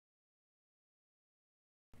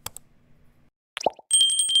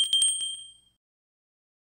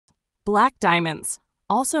Black diamonds,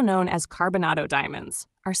 also known as carbonado diamonds,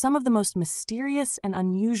 are some of the most mysterious and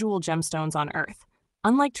unusual gemstones on Earth.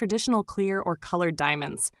 Unlike traditional clear or colored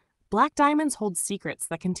diamonds, black diamonds hold secrets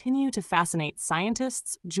that continue to fascinate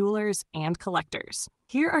scientists, jewelers, and collectors.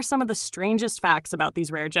 Here are some of the strangest facts about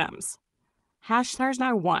these rare gems.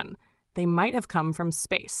 Hashtag 1. They might have come from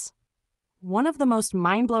space. One of the most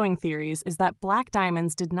mind-blowing theories is that black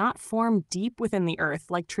diamonds did not form deep within the Earth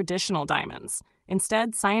like traditional diamonds.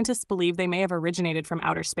 Instead, scientists believe they may have originated from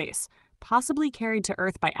outer space, possibly carried to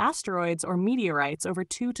Earth by asteroids or meteorites over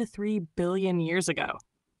 2 to 3 billion years ago.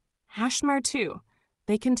 Hashtag 2.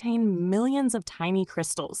 They contain millions of tiny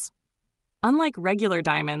crystals. Unlike regular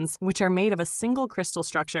diamonds, which are made of a single crystal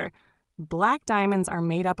structure, black diamonds are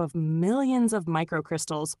made up of millions of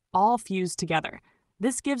microcrystals all fused together.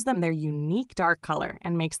 This gives them their unique dark color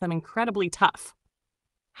and makes them incredibly tough.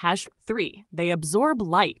 Hash 3. They absorb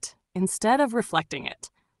light instead of reflecting it.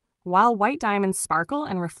 While white diamonds sparkle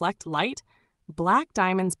and reflect light, black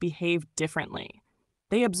diamonds behave differently.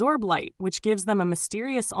 They absorb light, which gives them a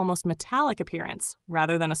mysterious, almost metallic appearance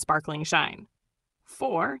rather than a sparkling shine.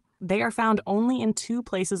 4. They are found only in 2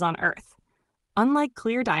 places on Earth. Unlike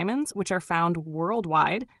clear diamonds, which are found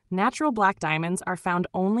worldwide, natural black diamonds are found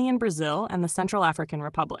only in Brazil and the Central African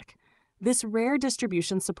Republic. This rare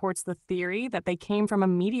distribution supports the theory that they came from a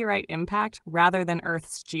meteorite impact rather than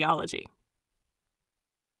Earth's geology.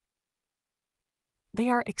 They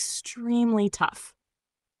are extremely tough.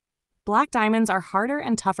 Black diamonds are harder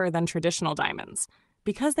and tougher than traditional diamonds.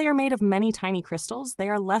 Because they are made of many tiny crystals, they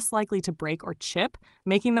are less likely to break or chip,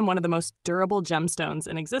 making them one of the most durable gemstones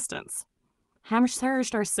in existence.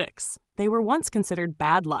 Hashtag 6. They were once considered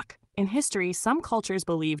bad luck. In history, some cultures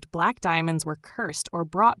believed black diamonds were cursed or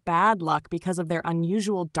brought bad luck because of their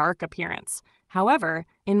unusual dark appearance. However,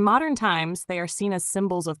 in modern times, they are seen as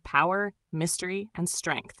symbols of power, mystery, and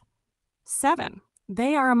strength. 7.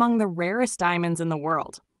 They are among the rarest diamonds in the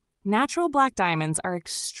world. Natural black diamonds are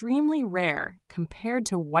extremely rare compared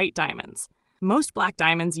to white diamonds. Most black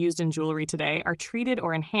diamonds used in jewelry today are treated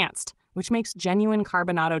or enhanced, which makes genuine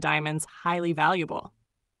carbonado diamonds highly valuable.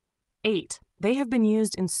 8. They have been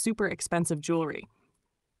used in super expensive jewelry.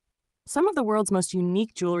 Some of the world's most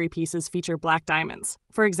unique jewelry pieces feature black diamonds.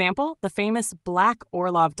 For example, the famous Black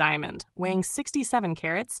Orlov diamond, weighing 67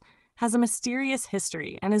 carats, has a mysterious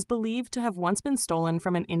history and is believed to have once been stolen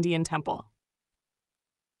from an Indian temple.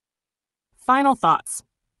 Final thoughts.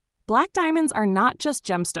 Black diamonds are not just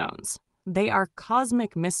gemstones. They are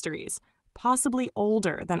cosmic mysteries, possibly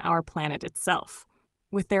older than our planet itself.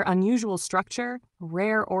 With their unusual structure,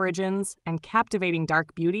 rare origins, and captivating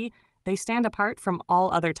dark beauty, they stand apart from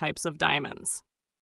all other types of diamonds.